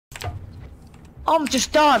I'm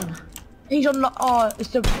just done. He's on the. Oh, it's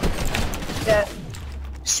the. Yeah.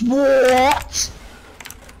 What?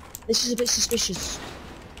 This is a bit suspicious.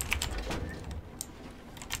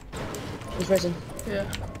 He's resin. Yeah.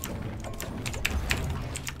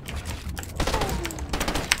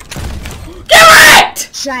 Get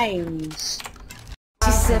wrecked! James.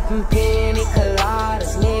 She's sipping pina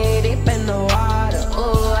coladas, knee deep in the water.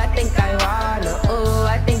 Oh, I think I wanna. Oh,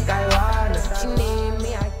 I think I wanna. She need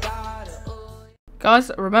me, I gotta. Oh.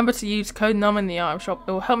 Guys, remember to use code Nuhmb in the item shop.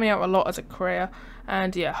 It will help me out a lot as a career.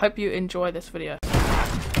 And yeah, hope you enjoy this video.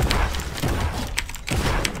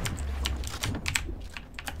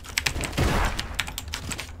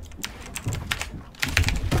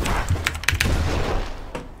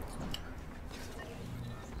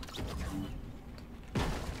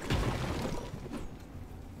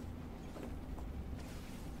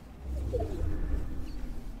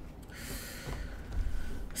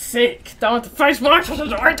 Sick! Down with the FaZe Martoz is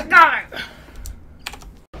the way to go!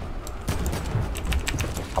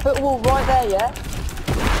 I built a wall right there, yeah?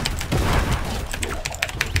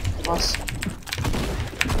 Nice.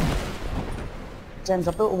 James,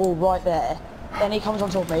 I built a wall right there. Then he comes on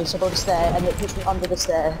top of me, so I built a stair, and it puts me under the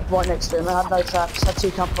stair, right next to him. I had no traps, had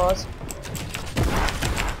 2 campfires.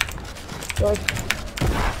 Sorry.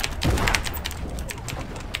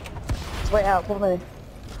 Just wait out, follow me.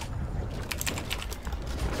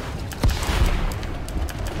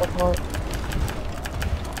 Right.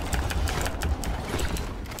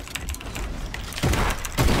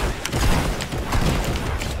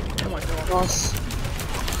 Oh my god. Nice.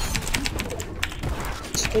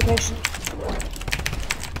 Just be patient.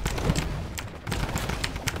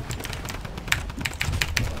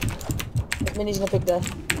 The mini's in a big there.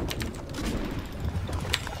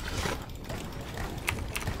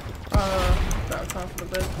 That was half the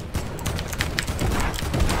bit.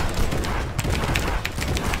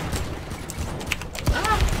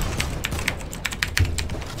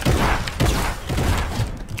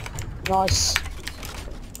 Nice.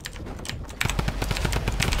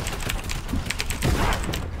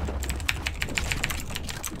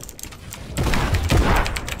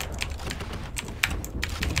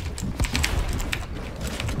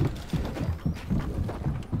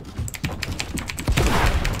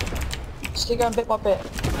 Just keep going bit by bit.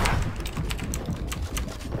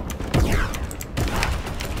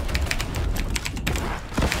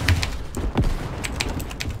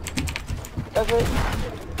 Go for it.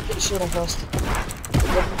 Get the shield on first.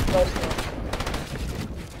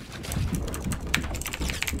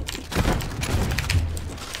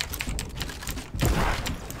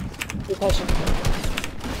 Be patient.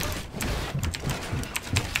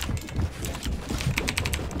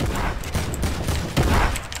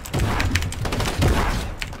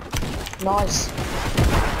 Nice.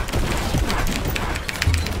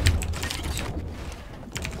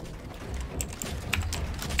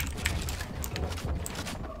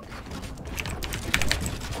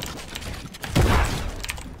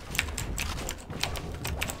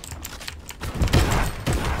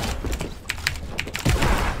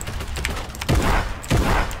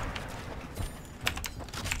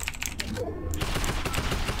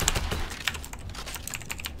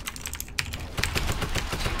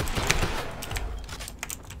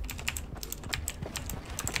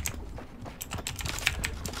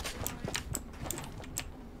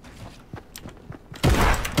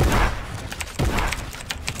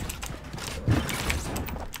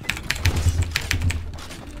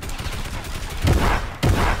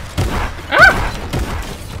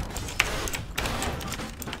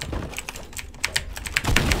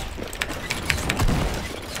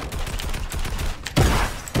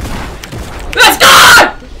 Let's go!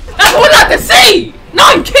 That's what I like to see!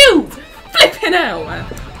 9 kills! Flipping hell, man.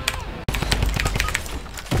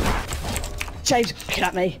 James looking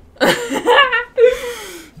at me.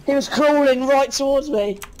 He was crawling right towards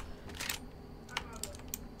me.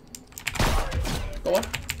 Go on.